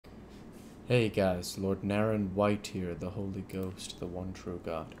Hey guys, Lord Naren White here, the Holy Ghost, the one true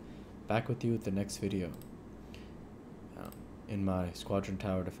God. Back with you with the next video in my Squadron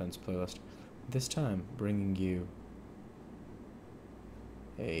Tower Defense playlist. This time bringing you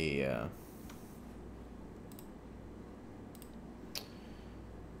a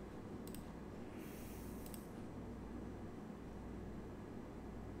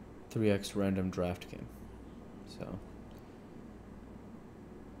 3x random draft game. So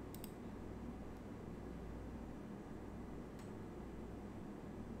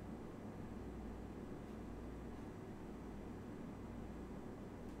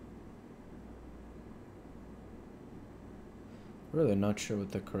really not sure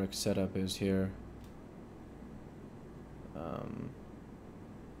what the correct setup is here.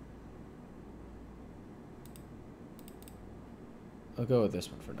 I'll go with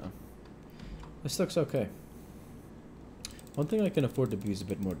this one for now. This looks okay. One thing I can afford to be is a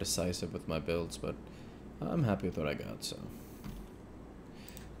bit more decisive with my builds, but I'm happy with what I got, so.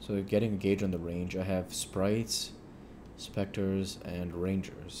 So getting a gauge on the range, I have sprites, specters, and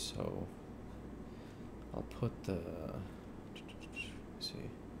rangers, so I'll put the, let's see.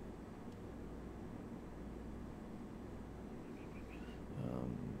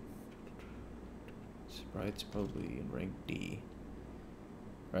 Sprites probably in rank D.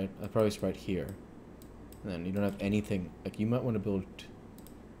 Right? I'll probably sprite here. And then you don't have anything, like you might want to build,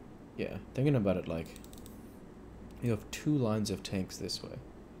 yeah, thinking about it, like, you have 2 lines of tanks this way,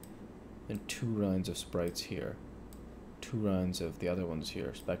 and 2 lines of sprites here, 2 lines of the other ones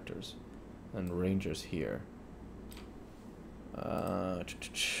here, specters, and rangers here.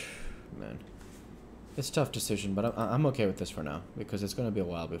 Man, it's a tough decision, but I'm okay with this for now, because it's going to be a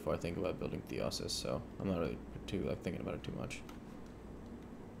while before I think about building Theosis, so I'm not really thinking about it too much.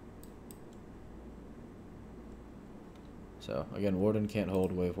 So, again, Warden can't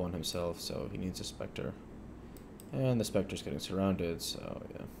hold wave 1 himself, so he needs a Spectre. And the Spectre's getting surrounded, so,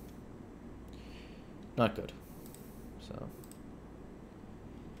 yeah. Not good. So.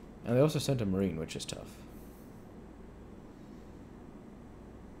 And they also sent a Marine, which is tough.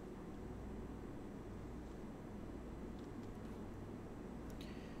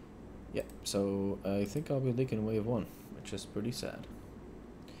 Yep, so I think I'll be leaking wave 1, which is pretty sad.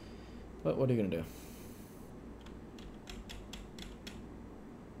 But what are you gonna do?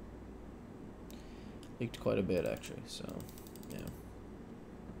 Leaked quite a bit, actually, so, yeah.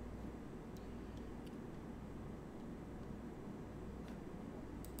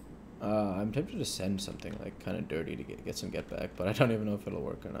 I'm tempted to send something, like, kind of dirty to get some get back, but I don't even know if it'll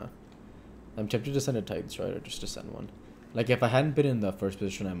work or not. I'm tempted to send a Titan Strider just to send one. Like, if I hadn't been in the first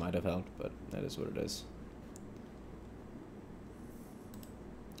position, I might have helped, but that is what it is.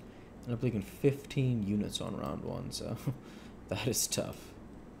 And I'm leaking 15 units on round 1, so that is tough.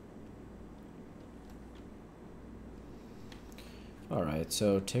 Alright,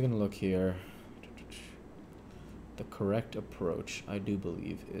 so taking a look here, the correct approach, I do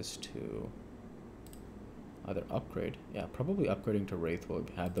believe, is to either upgrade, yeah, probably upgrading to Wraith will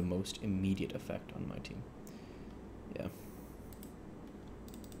have the most immediate effect on my team. Yeah.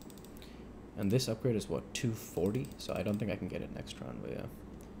 And this upgrade is what, 240? So I don't think I can get it next round, but yeah.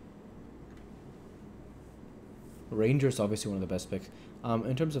 Ranger's obviously one of the best picks.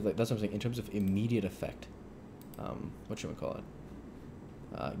 In terms of, like, that's what I'm saying, in terms of immediate effect, what should we call it?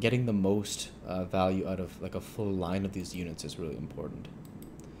 Getting the most value out of like a full line of these units is really important.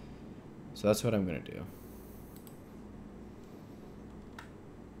 So that's what I'm going to do.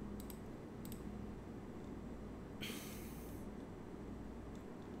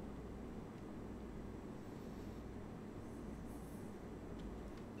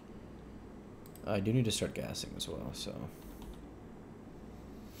 I do need to start gassing as well, so...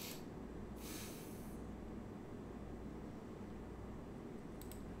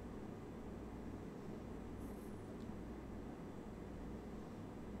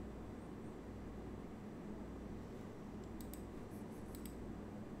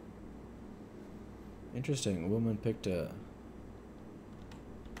 Interesting. Woman picked a...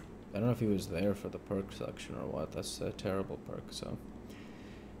 I don't know if he was there for the perk selection or what. That's a terrible perk, so...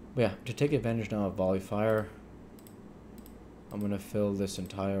 But yeah, to take advantage now of Volley Fire, I'm going to fill this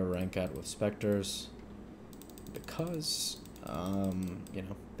entire rank out with Spectres. Because, you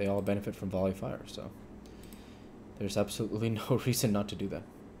know, they all benefit from Volley Fire, so... There's absolutely no reason not to do that.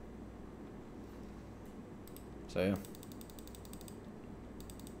 So yeah.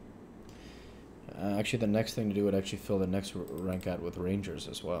 Actually, the next thing to do would actually fill the next rank out with Rangers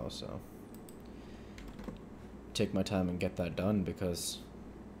as well, so... Take my time and get that done, because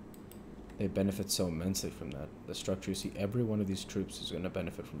they benefit so immensely from that. The structure, you see, every one of these troops is going to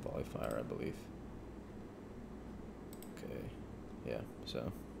benefit from volley fire, I believe. Okay, yeah,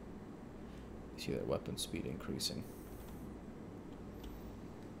 so you see their weapon speed increasing.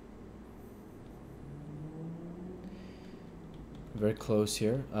 Very close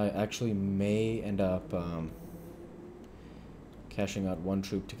here. I actually may end up cashing out one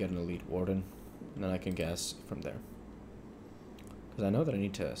troop to get an elite warden, and then I can gas from there. Because I know that I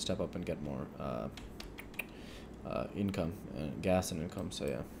need to step up and get more income, and gas and income, so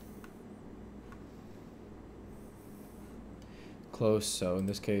yeah. Close, so in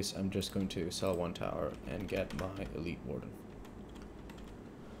this case, I'm just going to sell one tower and get my elite warden.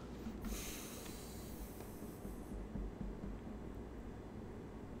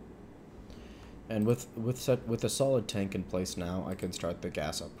 And with a solid tank in place now, I can start the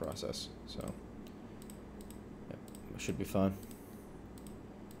gas up process. So yeah, it should be fun.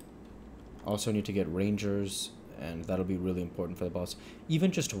 Also need to get rangers, and that'll be really important for the boss.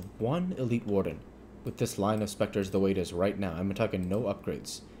 Even just one elite warden with this line of specters the way it is right now, I'm talking no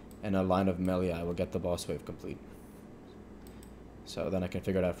upgrades, and a line of melee, I will get the boss wave complete. So then I can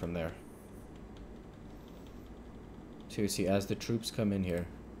figure it out from there. So you see, as the troops come in here,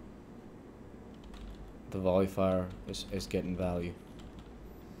 the volley fire is getting value.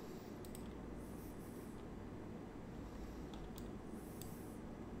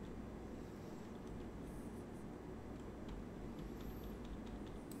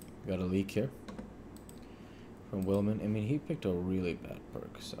 Got a leak here from Willman. I mean, he picked a really bad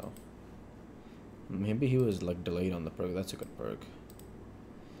perk, so maybe he was like delayed on the perk. That's a good perk.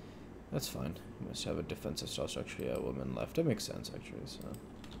 That's fine. He must have a defensive style structure. Yeah, Willman left. That makes sense actually. So.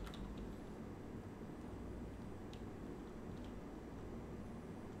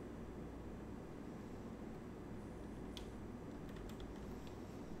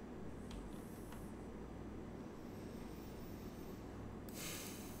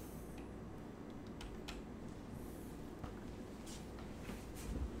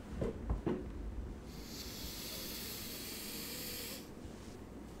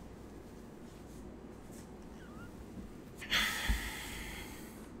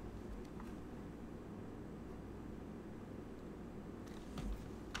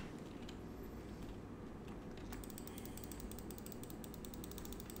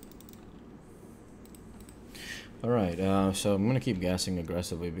 Alright, so I'm going to keep gassing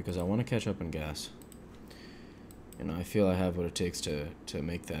aggressively because I want to catch up in gas. You know, I feel I have what it takes to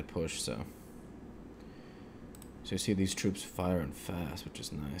make that push, so. So you see these troops firing fast, which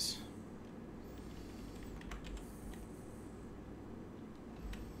is nice.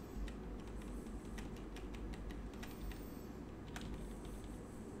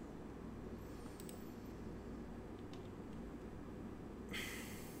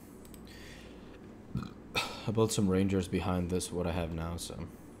 I built some rangers behind this, what I have now, so.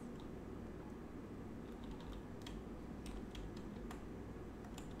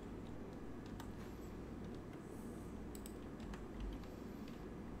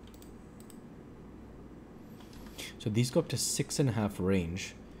 So these go up to 6.5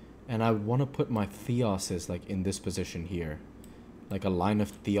 range, and I want to put my Theoses like in this position here, like a line of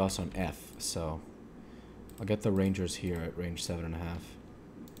Theos on F. So I'll get the rangers here at range 7.5.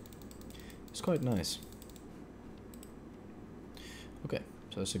 It's quite nice. Okay,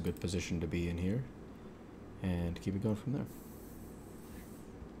 so that's a good position to be in here, and keep it going from there.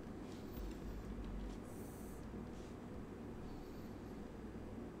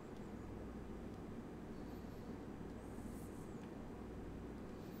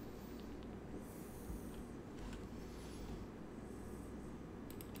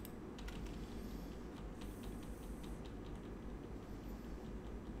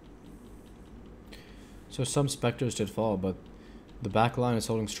 So some specters did fall, but the back line is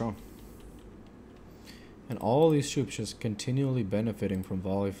holding strong. And all these troops just continually benefiting from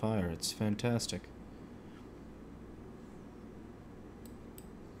volley fire. It's fantastic.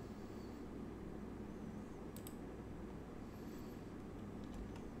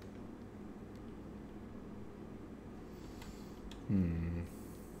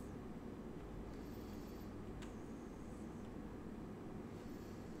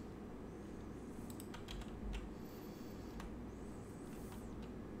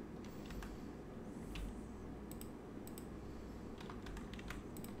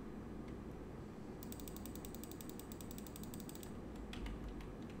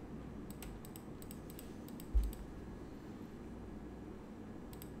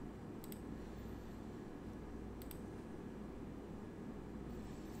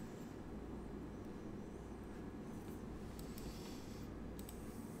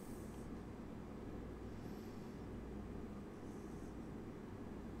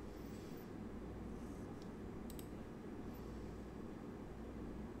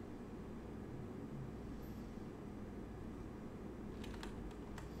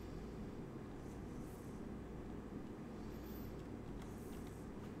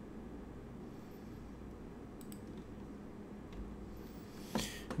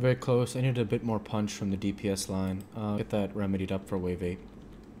 Very close. I need a bit more punch from the DPS line. Get that remedied up for wave 8.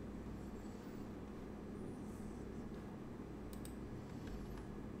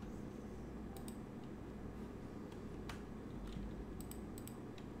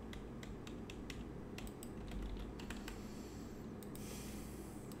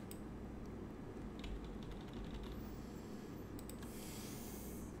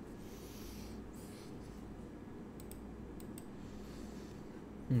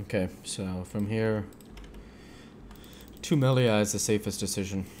 Okay, so from here, 2 melee is the safest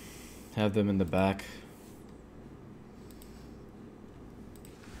decision. Have them in the back.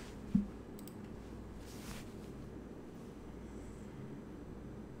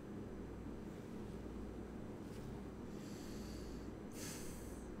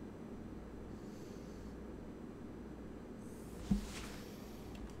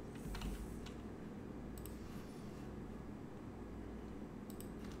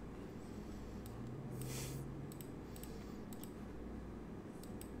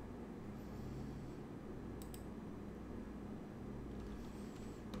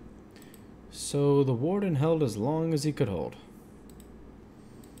 So the warden held as long as he could hold.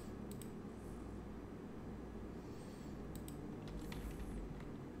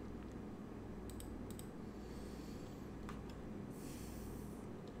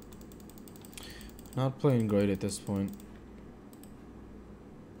 Not playing great at this point.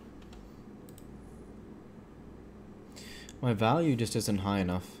 My value just isn't high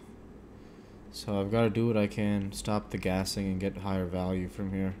enough. So I've got to do what I can, stop the gassing and get higher value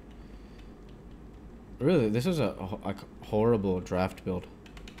from here. Really, this is a horrible draft build.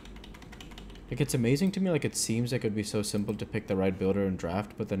 Like, it's amazing to me, like, it seems like it would be so simple to pick the right builder in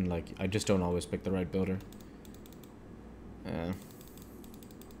draft, but then, like, I just don't always pick the right builder. Yeah.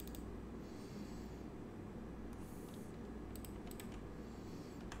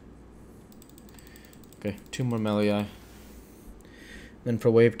 Okay, 2 more melee. Then for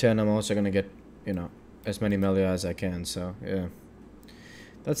wave 10, I'm also going to get, you know, as many melee as I can, so, yeah.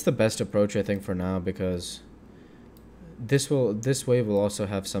 That's the best approach, I think, for now, because this wave will also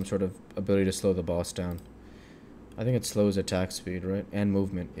have some sort of ability to slow the boss down. I think it slows attack speed, right? And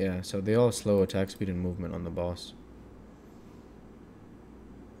movement, yeah. So they all slow attack speed and movement on the boss.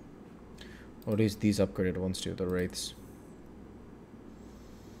 Or at least these upgraded ones do, the wraiths.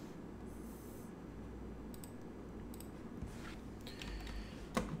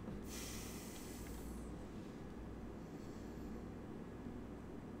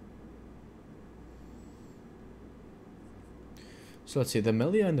 So let's see, the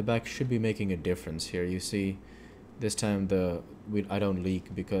melee in the back should be making a difference here. You see, this time I don't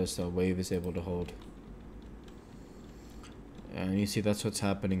leak because the wave is able to hold. And you see that's what's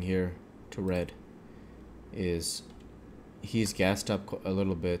happening here to red. Is he's gassed up a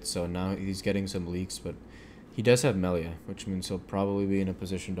little bit, so now he's getting some leaks, but he does have melee, which means he'll probably be in a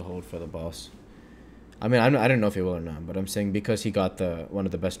position to hold for the boss. I mean, I don't know if he will or not, but I'm saying because he got one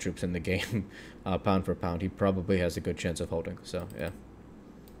of the best troops in the game, pound for pound, he probably has a good chance of holding. So, yeah.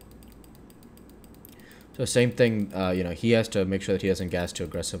 So, same thing, you know, he has to make sure that he doesn't gas too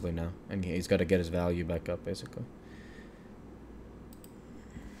aggressively now. And he's got to get his value back up, basically.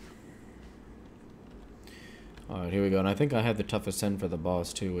 Alright, here we go. And I think I had the toughest send for the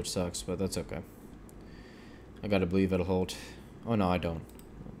boss, too, which sucks, but that's okay. I gotta believe it'll hold. Oh, no, I don't.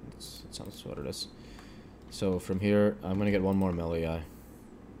 That's not what it is. So from here, I'm going to get 1 more melee.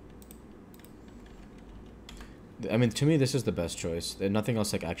 I mean, to me, this is the best choice. Nothing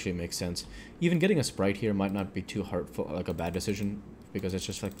else like actually makes sense. Even getting a sprite here might not be too hurtful, like a bad decision, because it's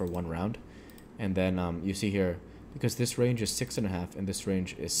just like for 1 round. And then you see here, because this range is 6.5 and this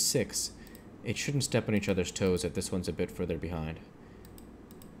range is 6, it shouldn't step on each other's toes if this one's a bit further behind.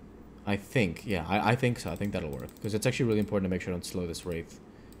 I think, yeah, I think so. I think that'll work, because it's actually really important to make sure I don't slow this wraith,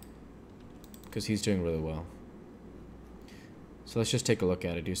 because he's doing really well. So let's just take a look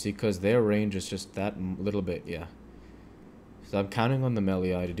at it. You see, because their range is just that little bit, yeah. So I'm counting on the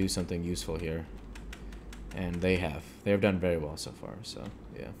melee to do something useful here. And they have. They've done very well so far, so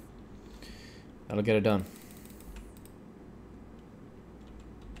yeah. That'll get it done.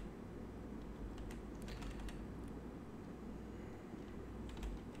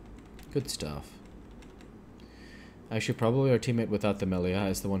 Good stuff. Actually, probably our teammate without the melee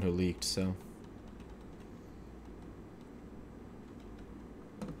is the one who leaked, so...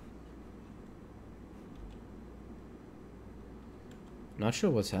 Not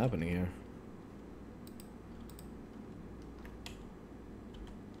sure what's happening here.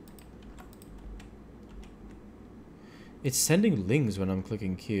 It's sending lings when I'm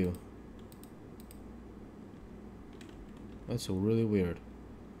clicking Q. That's really weird.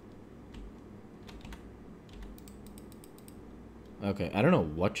 Okay, I don't know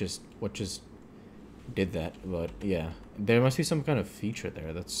what just did that, but yeah. There must be some kind of feature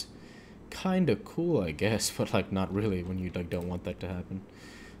there that's kind of cool, I guess, but like not really when you like don't want that to happen.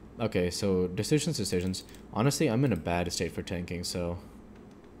 Okay, so decisions. Honestly, I'm in a bad state for tanking, so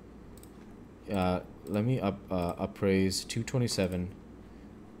let me appraise 227,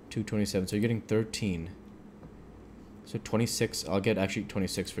 227. So you're getting 13. So 26. I'll get actually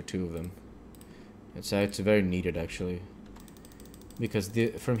 26 for 2 of them. It's very needed actually, because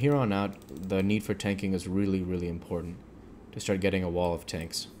from here on out the need for tanking is really important to start getting a wall of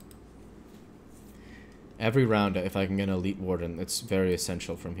tanks. Every round, if I can get an elite warden, it's very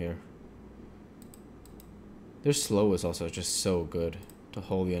essential from here. Their slow is also just so good to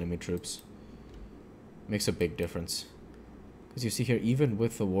hold the enemy troops. Makes a big difference. Because you see here, even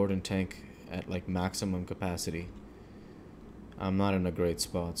with the warden tank at like maximum capacity, I'm not in a great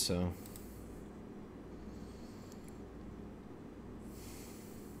spot, so...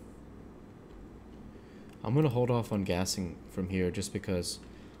 I'm going to hold off on gassing from here just because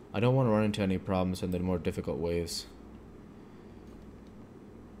I don't want to run into any problems in the more difficult waves.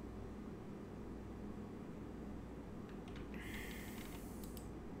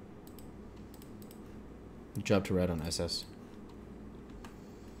 Job to red on SS.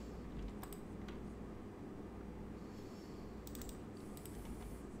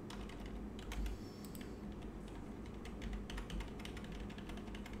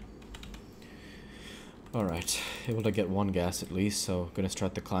 Alright, able to get 1 gas at least, so gonna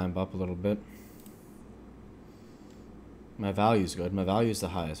start the climb up a little bit. My value's good. My value's the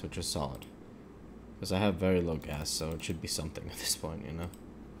highest, which is solid. Because I have very low gas, so it should be something at this point, you know?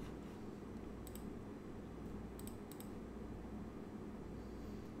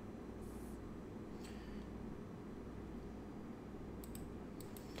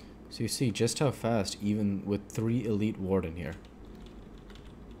 So you see just how fast, even with 3 elite warden here.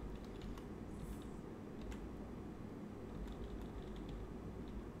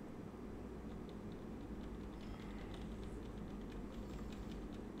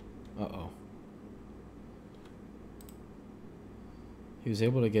 Uh-oh. He was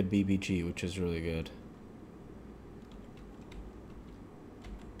able to get BBG, which is really good.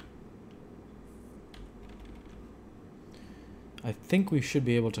 I think we should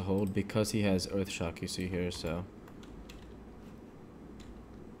be able to hold because he has Earth Shock, you see here, so...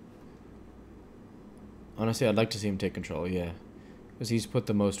 Honestly, I'd like to see him take control, yeah. Because he's put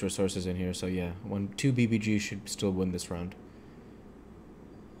the most resources in here, so yeah. 2 BBG should still win this round.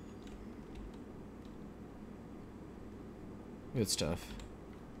 Good stuff.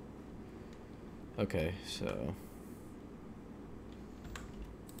 Okay, so...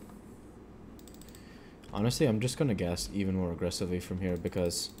 Honestly, I'm just gonna gas even more aggressively from here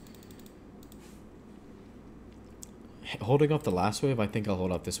because... Holding off the last wave, I think I'll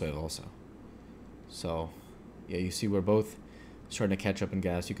hold off this wave also. So, yeah, you see we're both starting to catch up in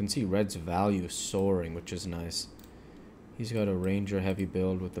gas. You can see Red's value soaring, which is nice. He's got a Ranger heavy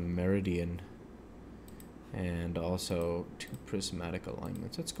build with the Meridian. And also 2 prismatic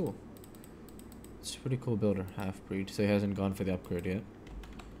alignments. That's cool. It's a pretty cool builder, half-breed. So he hasn't gone for the upgrade yet.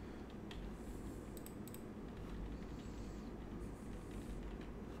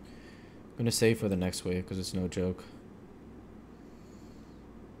 I'm gonna save for the next wave because it's no joke.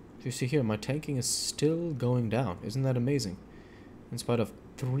 So you see here, my tanking is still going down. Isn't that amazing? In spite of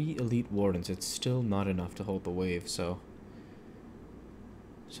 3 elite wardens, it's still not enough to hold the wave, so...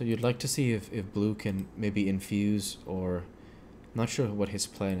 So you'd like to see if Blue can maybe infuse, or... Not sure what his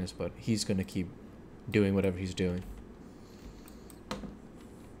plan is, but he's gonna keep doing whatever he's doing.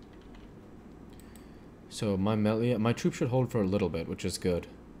 So my troop should hold for a little bit, which is good.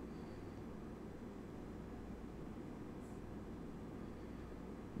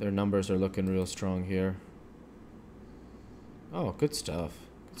 Their numbers are looking real strong here. Oh, good stuff.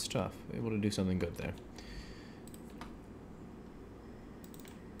 Good stuff. Able to do something good there.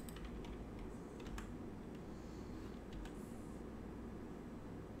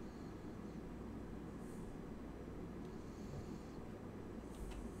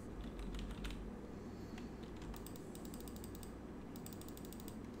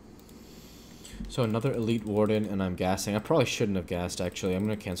 So another elite warden, and I'm gassing. I probably shouldn't have gassed. Actually, I'm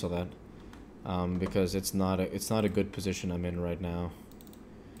gonna cancel that because it's not a good position I'm in right now.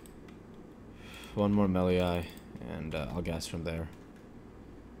 1 more melee, and I'll gas from there.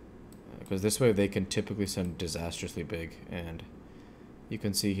 Because this way they can typically send disastrously big, and you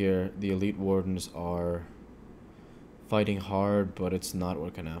can see here the elite wardens are fighting hard, but it's not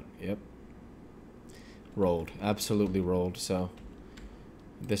working out. Yep. Rolled. Absolutely rolled. So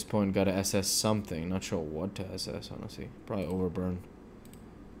At this point, gotta SS something. Not sure what to SS, honestly. Probably overburn.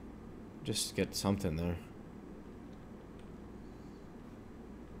 Just get something there.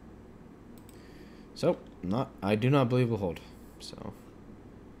 So, I do not believe we'll hold. So.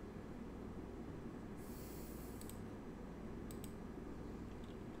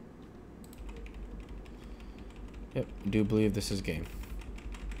 Yep, do believe this is game.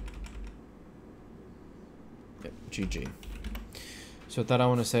 Yep, GG. So with that, I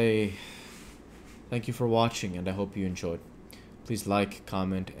want to say thank you for watching, and I hope you enjoyed. Please like,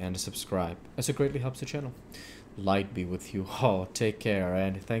 comment, and subscribe, as it greatly helps the channel. Light be with you all. Take care,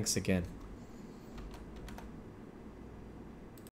 and thanks again.